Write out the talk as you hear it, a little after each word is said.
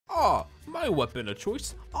Ah, my weapon of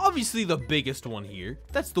choice. Obviously the biggest one here.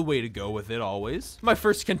 That's the way to go with it always. My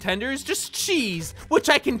first contender is just cheese, which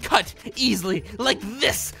I can cut easily like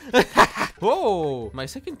this. Whoa, my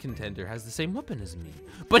second contender has the same weapon as me,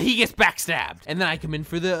 but he gets backstabbed. And then I come in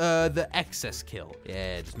for the excess kill.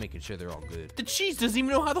 Yeah, just making sure they're all good. The cheese doesn't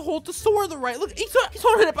even know how to hold the sword the right. Look, he's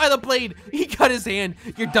holding it by the blade. He cut his hand.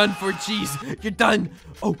 You're done for, cheese. You're done.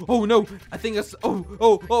 Oh no. I think that's,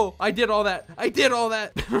 oh, I did all that.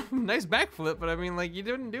 Nice backflip, but I mean, like, you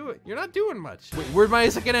didn't do it. You're not doing much. Wait, where'd my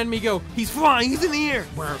second enemy go? He's flying. He's in the air.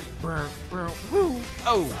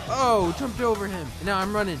 Oh, jumped over him. And now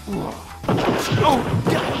I'm running. This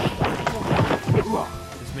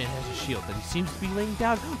man has a shield that he seems to be laying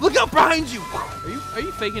down. Look out behind you. Are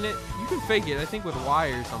you faking it? You can fake it, I think, with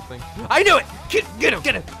wire or something. I knew it. Get him.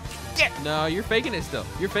 No, you're faking it still.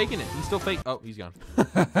 You're faking it. He's still fake. Oh, he's gone.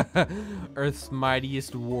 Earth's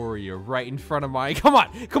mightiest warrior right in front of my. Come in.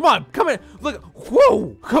 Look.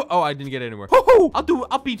 Whoa. Oh, I didn't get anywhere. Whoa.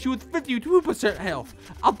 I'll beat you with 52% health.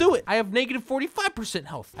 I'll do it. I have negative 45%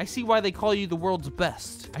 health. I see why they call you the world's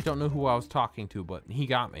best. I don't know who I was talking to, but he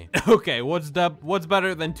got me. Okay, what's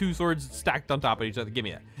better than two swords stacked on top of each other? Give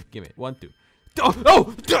me that. Give me it. 1, 2.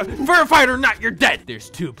 Verified or not, you're dead. There's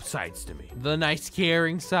two sides to me. The nice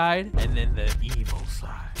caring side and then the evil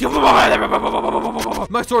side.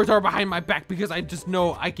 My swords are behind my back because I just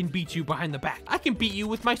know I can beat you behind the back. I can beat you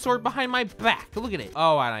with my sword behind my back. Look at it.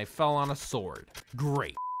 Oh, and I fell on a sword.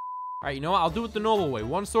 Great. All right, you know what? I'll do it the normal way.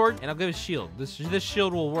 One sword, and I'll give a shield. This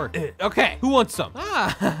shield will work. Okay, who wants some?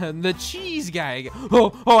 Ah, the cheese guy.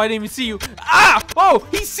 Oh, I didn't even see you. Ah, oh,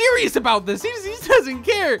 he's serious about this. He doesn't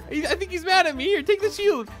care. I think he's mad at me. Here, take the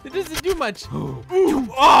shield. It doesn't do much.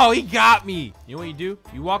 Oh, he got me. You know what you do?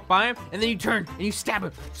 You walk by him, and then you turn, and you stab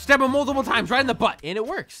him. Stab him multiple times right in the butt, and it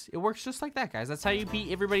works. It works just like that, guys. That's how you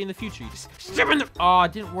beat everybody in the future. You just stab him. Oh,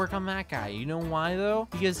 it didn't work on that guy. You know why, though?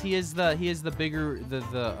 Because he is the bigger,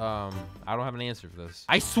 I don't have an answer for this.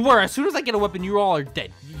 I swear, as soon as I get a weapon, you all are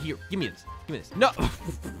dead. Here, give me this. Give me this. No.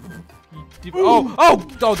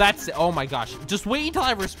 Oh, that's it. Oh my gosh. Just wait until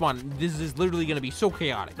I respawn. This is literally gonna be so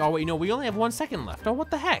chaotic. Oh wait, no, we only have 1 second left. Oh, what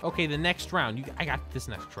the heck? Okay, the next round. I got this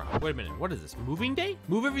next round. Wait a minute. What is this? Moving day?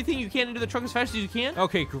 Move everything you can into the truck as fast as you can?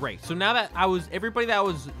 Okay, great. So now that everybody that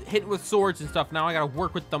was hitting with swords and stuff, now I gotta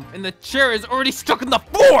work with them. And the chair is already stuck in the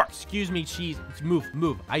floor. Excuse me, cheese.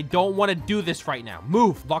 Move. I don't want to do this right now.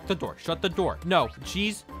 Move. Lock the door. Shut the door. No,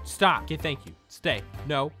 cheese. Stop. Okay, thank you. Stay.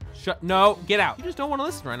 No. Shut. No. Get out. You just don't want to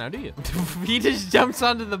listen right now, do you? He just jumps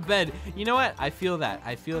onto the bed. You know what? I feel that.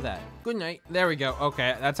 Good night. There we go.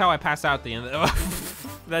 Okay, that's how I pass out at the end of the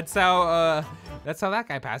That's how that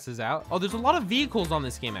guy passes out. Oh, there's a lot of vehicles on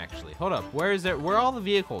this game, actually. Hold up. Where are all the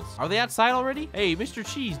vehicles? Are they outside already? Hey, Mr.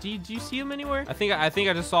 Cheese, do you see them anywhere? I think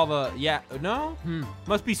I just saw the, yeah, no?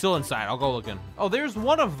 Must be still inside. I'll go looking. Oh, there's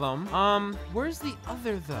one of them. Where's the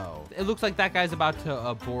other, though? It looks like that guy's about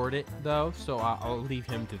to board it, though, so I'll leave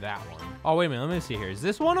him to that one. Oh, wait a minute. Let me see here. Is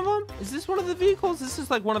this one of them? Is this one of the vehicles? This is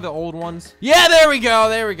like one of the old ones. Yeah, there we go.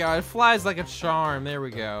 It flies like a charm. There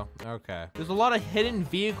we go. Okay. There's a lot of hidden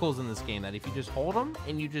vehicles in this game that if you just hold them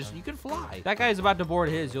and you can fly. That guy's about to board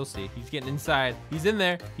his. You'll see. He's getting inside. He's in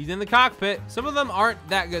there. He's in the cockpit. Some of them aren't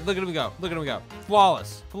that good. Look at him go.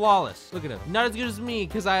 Flawless. Look at him. Not as good as me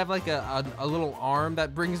because I have like a little arm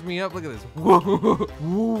that brings me up. Look at this.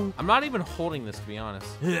 Whoa. I'm not even holding this, to be honest.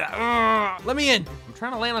 Let me in. I'm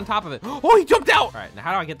trying to land on top of it. Oh, he jumped out. All right, now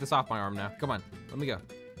how do I get this off my arm now? Come on. Let me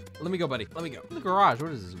go, buddy. Let me go. In the garage.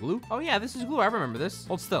 What is this, glue? Oh yeah, this is glue. I remember this.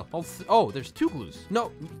 Hold still. Oh, there's 2 glues.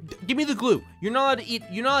 No, give me the glue. You're not allowed to eat.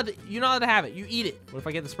 You're not allowed to have it. You eat it. What if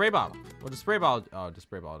I get the spray bottle? Well, the spray bottle. Oh, the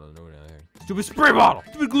spray bottle doesn't do anything. Stupid spray bottle.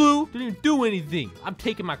 Stupid glue. Didn't even do anything. I'm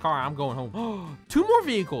taking my car. I'm going home. 2 more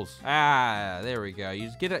vehicles. Ah, there we go.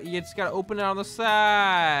 You just gotta open it on the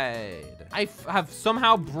side. I have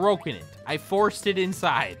somehow broken it. I forced it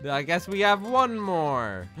inside. I guess we have 1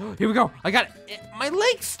 more. Here we go. I got it. My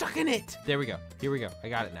leg's stuck in it. There we go. Here we go. I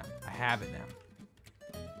got it now. I have it now.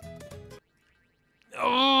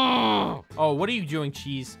 Oh, what are you doing,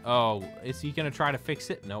 Cheese? Oh, is he gonna try to fix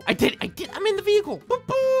it? No. I did. I'm in the vehicle. Boop,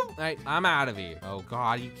 boop. All right, I'm out of here. Oh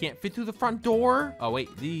God, you can't fit through the front door. Oh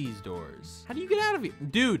wait, these doors. How do you get out of here?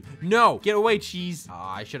 Dude, no. Get away, Cheese. Oh,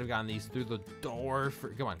 I should have gotten these through the door.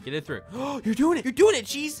 Come on, get it through. Oh, you're doing it,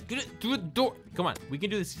 Cheese. Get it through the door. Come on, we can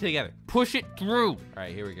do this together. Push it through. All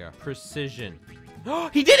right, here we go. Precision.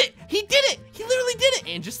 Oh, he did it! He literally did it!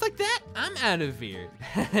 And just like that, I'm out of here.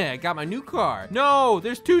 I got my new car. No,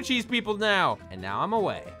 there's 2 cheese people now. And now I'm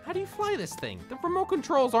away. How do you fly this thing? The remote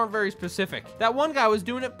controls aren't very specific. That one guy was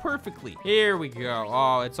doing it perfectly. Here we go.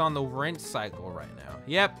 Oh, it's on the rinse cycle right now.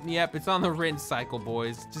 Yep, it's on the rinse cycle,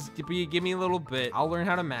 boys. Just give me a little bit. I'll learn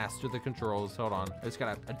how to master the controls. Hold on. I just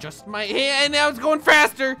gotta adjust my hand. Now it's going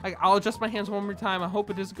faster. I'll adjust my hands one more time. I hope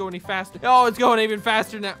it doesn't go any faster. Oh, it's going even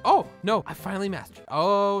faster now. Oh, no, I finally mastered it.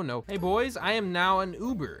 Oh, no. Hey, boys, I am now an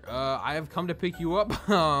Uber. I have come to pick you up.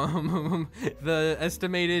 The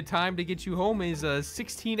estimated time to get you home is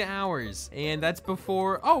 16 hours. And that's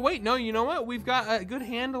before... Oh, wait, no, you know what? We've got a good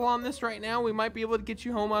handle on this right now. We might be able to get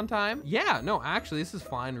you home on time. Yeah, no, actually, this is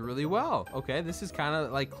flying really well. Okay, this is kind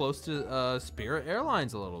of like close to Spirit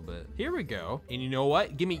Airlines a little bit. Here we go. And you know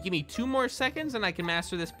what? Give me 2 more seconds and I can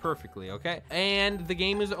master this perfectly, okay? And the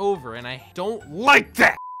game is over, and I don't like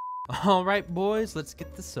that. All right, boys, let's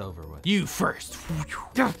get this over with. You first.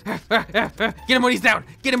 Get him when he's down.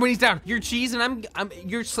 Get him when he's down. Your cheese, and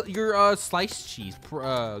your sliced cheese,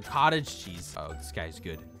 cottage cheese. Oh, this guy's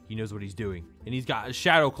good. He knows what he's doing. And he's got a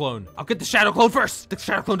shadow clone. I'll get the shadow clone first. The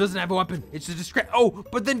shadow clone doesn't have a weapon. It's a discreet. Oh,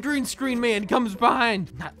 but then green screen man comes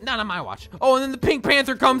behind. Not on my watch. Oh, and then the Pink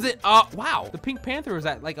Panther comes in. Wow. The Pink Panther is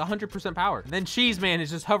at like 100% power. And then Cheese Man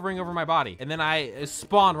is just hovering over my body. And then I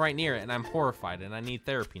spawn right near it, and I'm horrified, and I need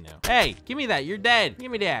therapy now. Hey, give me that. You're dead.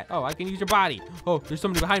 Give me that. Oh, I can use your body. Oh, there's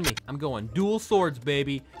somebody behind me. I'm going dual swords,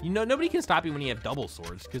 baby. You know, nobody can stop you when you have double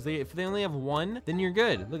swords, because if they only have one, then you're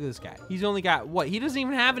good. Look at this guy. He's only got what? He doesn't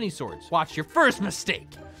even have any swords. Watch your first mistake.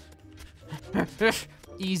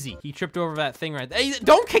 Easy. He tripped over that thing right there. Hey,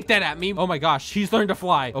 don't kick that at me. Oh my gosh, he's learned to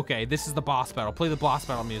fly. Okay, this is the boss battle. Play the boss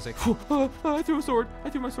battle music. I threw a sword. I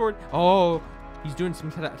threw my sword. Oh, he's doing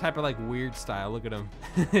some type of like weird style. Look at him.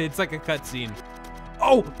 It's like a cutscene.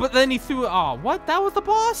 Oh, but then he threw it. Oh, what? That was the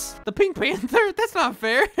boss? The Pink Panther? That's not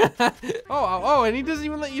fair. Oh, and he doesn't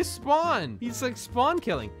even let you spawn. He's like spawn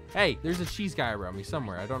killing. Hey, there's a cheese guy around me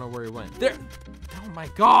somewhere. I don't know where he went. There. Oh my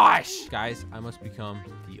gosh. Guys, I must become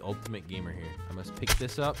the ultimate gamer here. I must pick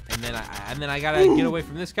this up, and then I gotta get away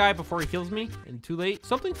from this guy before he kills me. And too late.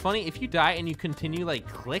 Something funny, if you die and you continue like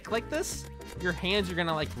click like this, your hands are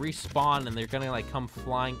gonna like respawn and they're gonna like come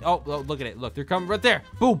flying. Oh, look at it. Look, they're coming right there.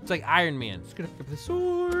 Boom. It's like Iron Man. Just gonna pick up the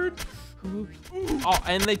sword. Oh,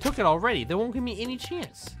 and they took it already. They won't give me any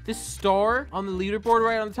chance. This star on the leaderboard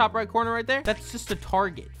right on the top right corner right there, that's just a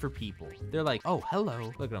target for people. They're like, oh,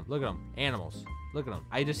 hello. Look at them. Look at them. Animals. Look at them.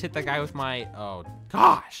 I just hit that guy with my, oh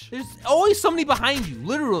gosh. There's always somebody behind you,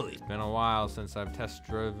 literally. It's been a while since I've test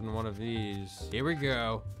driven one of these. Here we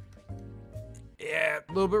go. Yeah,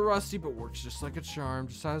 a little bit rusty, but works just like a charm,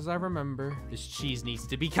 just as I remember. This cheese needs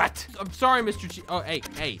to be cut. I'm sorry, Mr. Cheese. Oh, hey.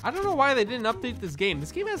 I don't know why they didn't update this game.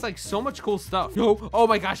 This game has like so much cool stuff. Oh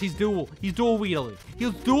my gosh, he's dual wielding. He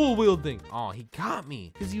was dual wielding. Oh, he got me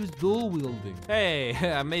because he was dual wielding. Hey,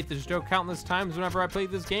 I made this joke countless times whenever I played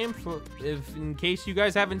this game, in case you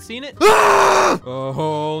guys haven't seen it. A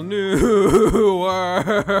whole new world,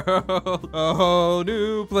 a whole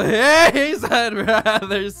new place I'd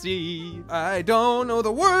rather see. I don't know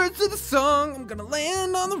the words of the song. I'm gonna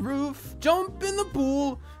land on the roof, jump in the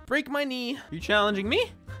pool, break my knee. You challenging me?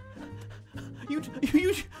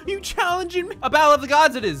 You challenging me? A battle of the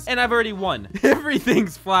gods it is, and I've already won.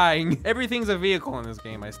 Everything's flying. Everything's a vehicle in this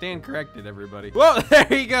game. I stand corrected, everybody. Whoa, there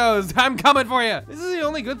he goes. I'm coming for you. This is the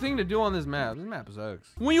only good thing to do on this map. This map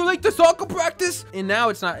sucks. When you like the soccer practice? And now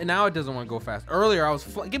it's not, and now it doesn't want to go fast. Earlier, I was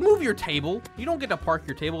move your table. You don't get to park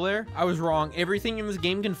your table there. I was wrong. Everything in this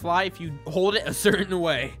game can fly if you hold it a certain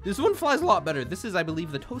way. This one flies a lot better. This is, I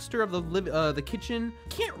believe, the toaster of the kitchen.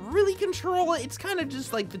 Can't really control it. It's kind of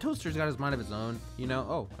just like the toaster's got his mind of his own. You know,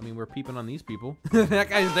 oh, I mean, we're peeping on these people.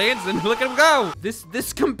 That guy's dancing. Look at him go.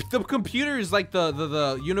 The computer is like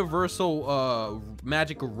the universal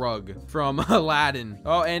magic rug from Aladdin.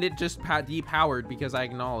 Oh, and it just depowered because I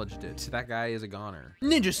acknowledged it. That guy is a goner.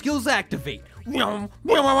 Ninja skills activate. I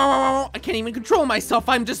can't even control myself.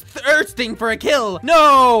 I'm just thirsting for a kill.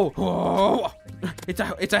 No. Oh, it's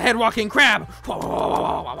a head walking crab.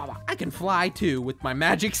 I can fly too with my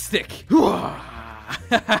magic stick.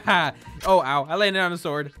 Oh, ow. I landed on a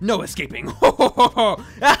sword. No escaping. You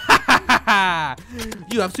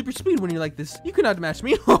have super speed when you're like this. You cannot match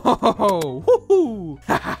me.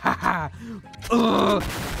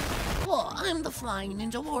 Oh, I'm the flying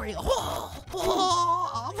ninja warrior. Oh,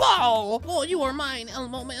 you are mine,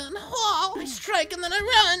 Elmo man. I strike and then I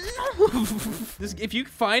run. If you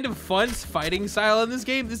find a fun fighting style in this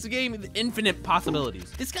game with infinite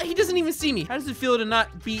possibilities. This guy, he doesn't even see me. How does it feel to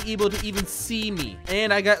not be able to even see me?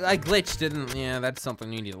 And I glitched, didn't? Yeah, that's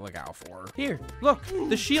something you need to look out for. Here, look,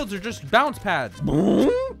 the shields are just bounce pads.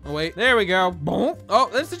 Boom. Oh wait, there we go. Boom. Oh,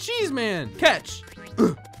 that's the cheese man. Catch.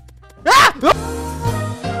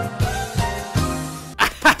 Ah!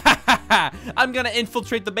 I'm gonna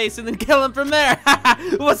infiltrate the base and then kill him from there.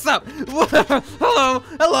 What's up? Hello,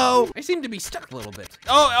 hello. I seem to be stuck a little bit.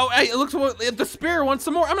 Oh, it looks like the spear wants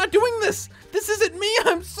some more. I'm not doing this. This isn't me.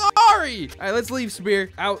 I'm sorry. All right, let's leave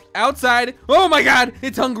spear outside. Oh my God,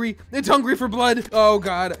 it's hungry. It's hungry for blood. Oh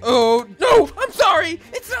God. Oh no, I'm sorry.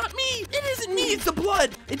 It's not me. It isn't me. It's the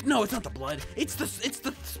blood. No, it's not the blood. It's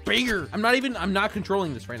the spear. I'm not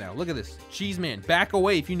controlling this right now. Look at this. Cheese man, back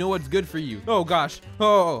away if you know what's good for you. Oh gosh.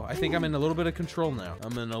 Oh, I think I'm in a little bit of control now.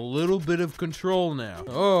 I'm in a little bit of control now.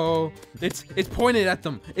 Oh, it's pointed at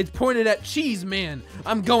them. It's pointed at cheese man.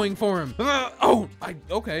 I'm going for him.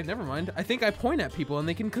 Okay, never mind. I think I point at people and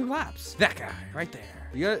they can collapse. That guy right there.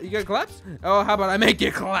 You got collapse? Oh, how about I make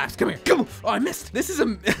you collapse? Come here. Come on. Oh, I missed. This is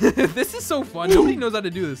this is so fun. Nobody knows how to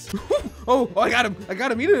do this. Oh, I got him. I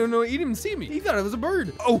got him. He didn't know. He didn't even see me. He thought it was a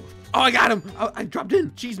bird. Oh, I got him. I dropped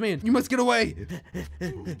in. Cheese man, you must get away.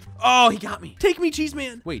 Oh, he got me. Take me, cheese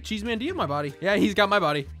man. Wait, cheese man, do you have my body? Yeah, he's got my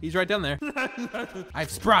body. He's right down there.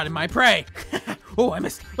 I've spotted my prey. Oh, I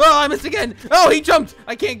missed. Oh, I missed again. Oh, he jumped.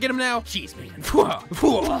 I can't get him now. Cheese man.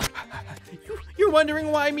 You're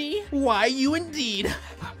wondering why me? Why you indeed.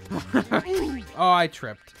 Oh, I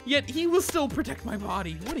tripped. Yet he will still protect my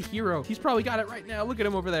body. What a hero. He's probably got it right now. Look at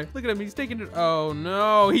him over there. Look at him. He's taking it. Oh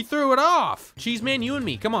no, he threw it off. Cheese man, you and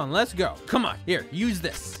me. Come on, let's go. Come on, here, use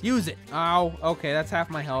this. Use it. Oh, okay, that's half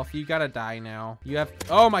my health. You gotta die now. You have,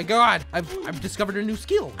 oh my God. I've discovered a new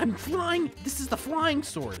skill. I'm flying. This is the flying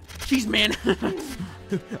sword. Cheese man.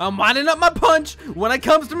 I'm winding up my punch. When it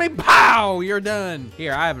comes to me, pow, you're done.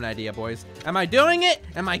 Here, I have an idea, boys. Am I doing it?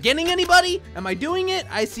 Am I getting anybody? Am I doing it?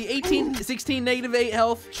 I see 18, 16, -8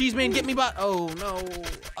 health. Cheese man, get me by. Oh no.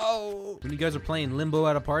 Oh. When you guys are playing limbo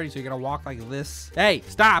at a party, so you gotta walk like this. Hey,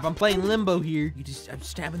 stop. I'm playing limbo here. I'm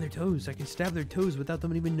stabbing their toes. I can stab their toes without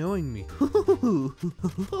them even knowing me.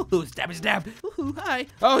 Stab, stab. Hi.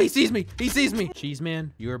 Oh, he sees me. He sees me. Cheese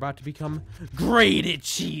man, you're about to become grated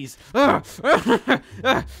cheese. Come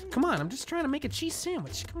on, I'm just trying to make a cheese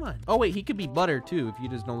sandwich. Come on. Oh wait, he could be butter too if you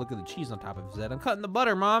just don't look at the cheese on top of his head. I'm cutting the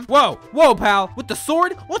butter, Mom. Whoa, whoa, pal. With the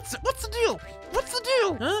sword? What's the deal? What's the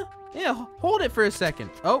deal? Huh? Yeah, hold it for a second.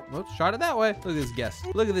 Oh, let's shot it that way. Look at this guest.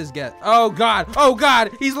 Look at this guest. Oh God. Oh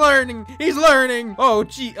God. He's learning. He's learning. Oh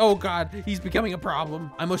gee. Oh God. He's becoming a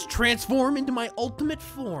problem. I must transform into my ultimate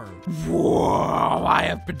form. Whoa! I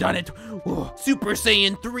have done it. Whoa. Super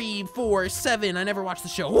Saiyan 3, 4, 7. I never watched the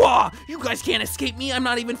show. Whoa! You guys can't escape me. I'm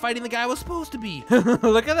not even fighting the guy I was supposed to be.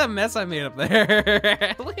 Look at that mess I made up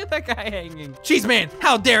there. Look at that guy hanging. Cheese man,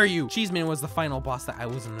 how dare you? Cheese man was the final boss that I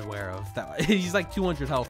wasn't aware of. He's like 200 health.